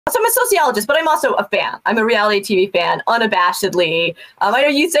So I'm a sociologist, but I'm also a fan. I'm a reality TV fan, unabashedly. I know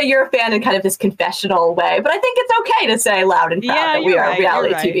you say you're a fan in kind of this confessional way, but I think it's okay to say loud and proud that we are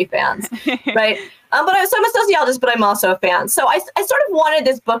reality TV fans, right? I'm a sociologist, but I'm also a fan. So I sort of wanted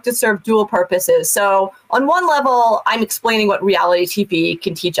this book to serve dual purposes. So on one level, I'm explaining what reality TV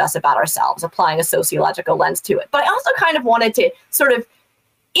can teach us about ourselves, applying a sociological lens to it. But I also kind of wanted to sort of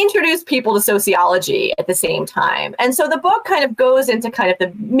introduce people to sociology at the same time. And so the book kind of goes into kind of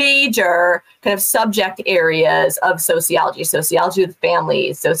the major kind of subject areas of sociology: sociology of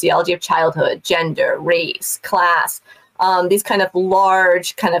families, sociology of childhood, gender, race, class, these kind of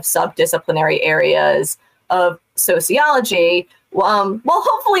large kind of subdisciplinary areas of sociology, while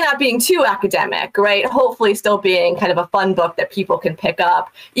hopefully not being too academic, right? Hopefully still being kind of a fun book that people can pick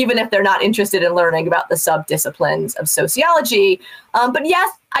up, even if they're not interested in learning about the subdisciplines of sociology. But yes,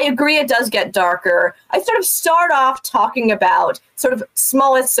 I agree it does get darker. I sort of start off talking about sort of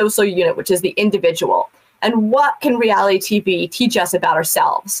smallest social unit, which is the individual. And what can reality TV teach us about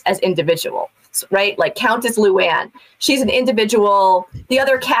ourselves as individuals? Right? Like Countess Luann, she's an individual. The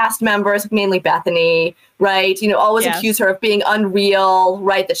other cast members, mainly Bethany, right? Always accuse her of being unreal,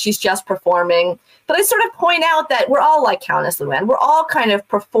 right? That she's just performing. But I sort of point out that we're all like Countess Luann. We're all kind of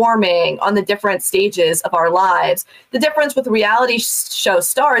performing on the different stages of our lives. The difference with reality show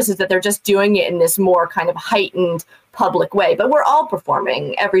stars is that they're just doing it in this more kind of heightened public way, but we're all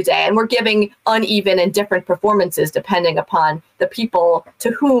performing every day, and we're giving uneven and different performances depending upon the people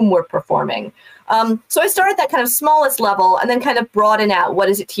to whom we're performing. So I start at that kind of smallest level and then kind of broaden out. What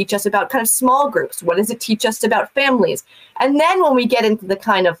does it teach us about kind of small groups? What does it teach us about families? And then when we get into the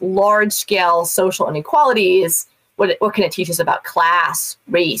kind of large scale social inequalities, what can it teach us about class,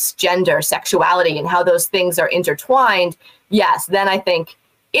 race, gender, sexuality, and how those things are intertwined? Yes, then I think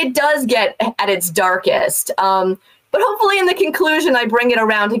it does get at its darkest. But hopefully in the conclusion, I bring it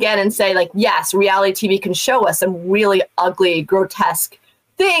around again and say, like, yes, reality TV can show us some really ugly, grotesque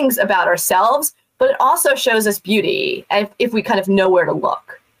things about ourselves, but it also shows us beauty if we kind of know where to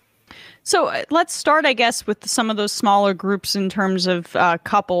look. So let's start, I guess, with some of those smaller groups in terms of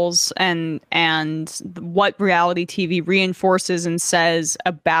couples and what reality TV reinforces and says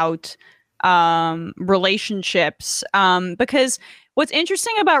about relationships. Because what's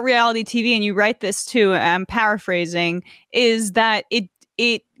interesting about reality TV, and you write this too, I'm paraphrasing, is that it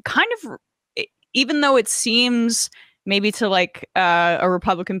kind of, even though it seems maybe to like a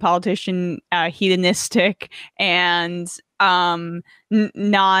Republican politician hedonistic and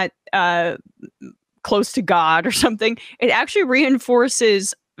not close to God or something, it actually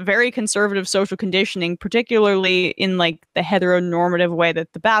reinforces very conservative social conditioning, particularly in like the heteronormative way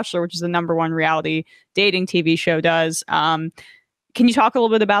that The Bachelor, which is the #1 reality dating TV show, does. Can you talk a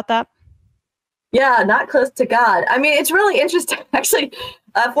little bit about that? Yeah, not close to God. I mean, it's really interesting. Actually,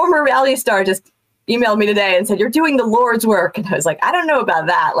 a former reality star just emailed me today and said, "You're doing the Lord's work." And I was like, I don't know about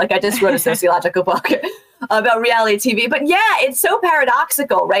that. Like, I just wrote a sociological book about reality TV. But yeah, it's so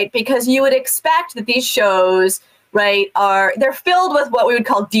paradoxical, right? Because you would expect that these shows, right, they're filled with what we would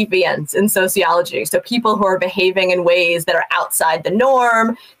call deviants in sociology. So people who are behaving in ways that are outside the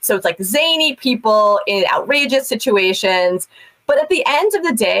norm. So it's like zany people in outrageous situations. But at the end of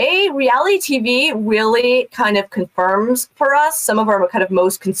the day, reality TV really kind of confirms for us some of our kind of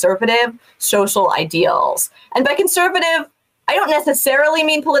most conservative social ideals. And by conservative, I don't necessarily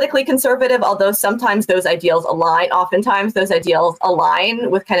mean politically conservative, although sometimes those ideals align. Oftentimes those ideals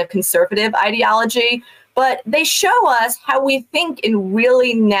align with kind of conservative ideology. But they show us how we think in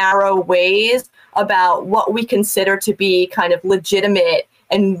really narrow ways about what we consider to be kind of legitimate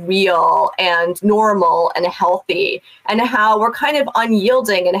and real and normal and healthy, and how we're kind of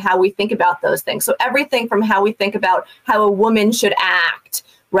unyielding in how we think about those things. So everything from how we think about how a woman should act,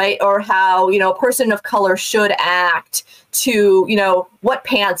 right, or how, a person of color should act, to, what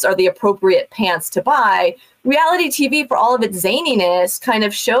pants are the appropriate pants to buy. Reality TV, for all of its zaniness, kind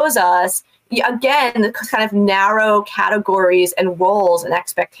of shows us, again, the kind of narrow categories and roles and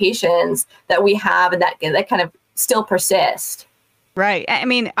expectations that we have, and that kind of still persist. Right. I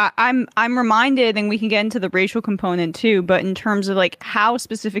mean, I'm reminded, and we can get into the racial component too, but in terms of like how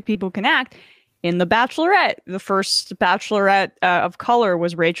specific people can act, in The Bachelorette, the first Bachelorette of color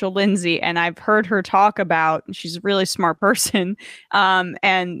was Rachel Lindsay, and I've heard her talk about, she's a really smart person,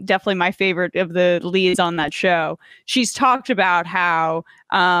 and definitely my favorite of the leads on that show. She's talked about how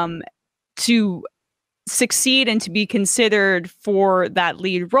to succeed and to be considered for that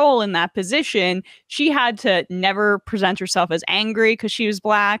lead role in that position, she had to never present herself as angry because she was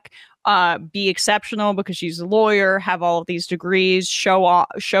Black, be exceptional because she's a lawyer, have all of these degrees,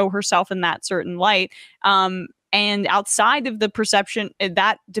 show herself in that certain light. And outside of the perception,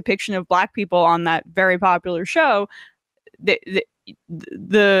 that depiction of Black people on that very popular show,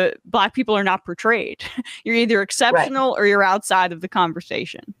 the Black people are not portrayed. You're either exceptional or you're outside of the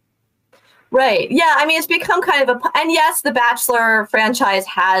conversation. Right. Yeah. I mean, it's become kind of and yes, the Bachelor franchise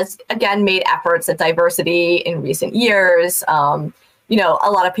has, again, made efforts at diversity in recent years. You know,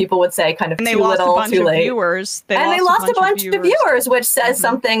 a lot of people would say kind of too little, too late. Viewers. They lost a bunch of viewers, which says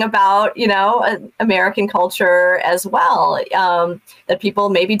something about, you know, American culture as well. That people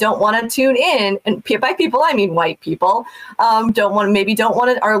maybe don't want to tune in, and by people I mean white people, don't want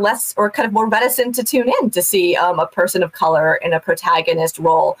to, are less or kind of more reticent to tune in to see a person of color in a protagonist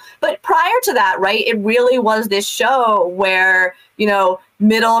role. But prior to that, right, it really was this show where, you know,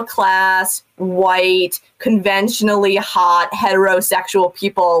 middle class, white, conventionally hot, heterosexual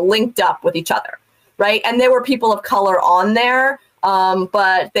people linked up with each other, right? And there were people of color on there,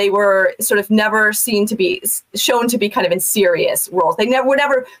 but they were sort of never shown to be kind of in serious roles. They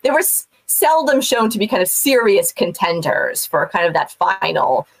were seldom shown to be kind of serious contenders for kind of that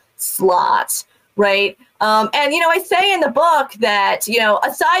final slot, right? And, you know, I say in the book that, you know,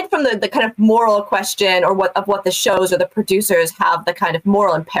 aside from the kind of moral question or what the shows or the producers have the kind of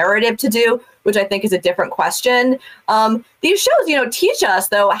moral imperative to do, which I think is a different question, these shows, you know, teach us,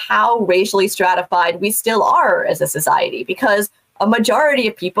 though, how racially stratified we still are as a society, because a majority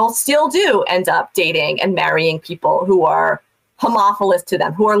of people still do end up dating and marrying people who are homophilous to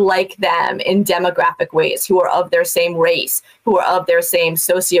them, who are like them in demographic ways, who are of their same race, who are of their same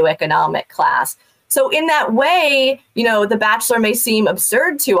socioeconomic class. So in that way, you know, The Bachelor may seem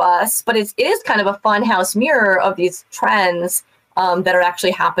absurd to us, but it is kind of a funhouse mirror of these trends that are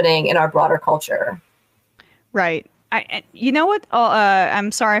actually happening in our broader culture. Right. You know what?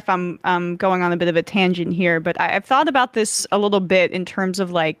 I'm sorry if I'm going on a bit of a tangent here, but I've thought about this a little bit in terms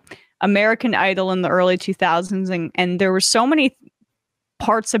of like American Idol in the early 2000s, and there were so many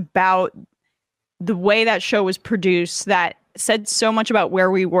parts about the way that show was produced that said so much about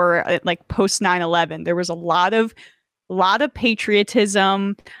where we were at, like post 9/11. There was a lot of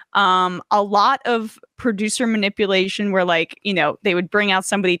patriotism, a lot of producer manipulation where, like, you know, they would bring out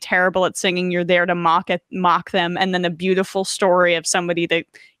somebody terrible at singing, you're there to mock them, and then a beautiful story of somebody that,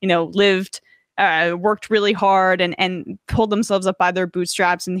 you know, lived, worked really hard and pulled themselves up by their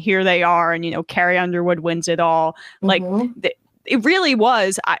bootstraps, and here they are, and, you know, Carrie Underwood wins it all. Like, it really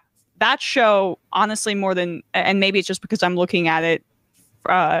was that show, honestly, more than, and maybe it's just because I'm looking at it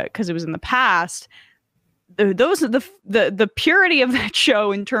because it was in the past, those are the purity of that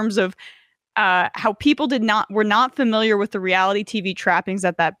show in terms of how people were not familiar with the reality TV trappings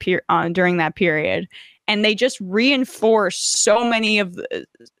at that during that period, and they just reinforced so many of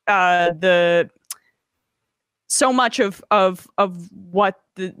so much of what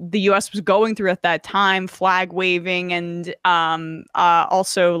the U.S. was going through at that time, flag waving, and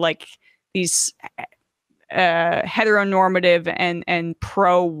also like these heteronormative and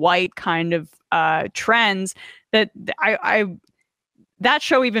pro-white kind of trends that that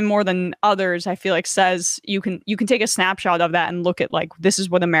show, even more than others, I feel like says you can take a snapshot of that and look at, like, this is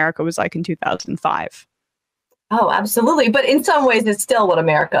what America was like in 2005. Oh, absolutely. But in some ways, it's still what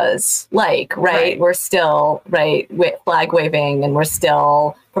America is like, right? We're still, flag waving, and we're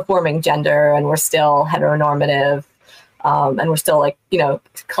still performing gender, and we're still heteronormative, and we're still, like, you know,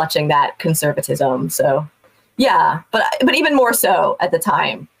 clutching that conservatism. So, yeah, but even more so at the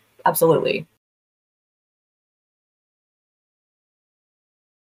time. Absolutely.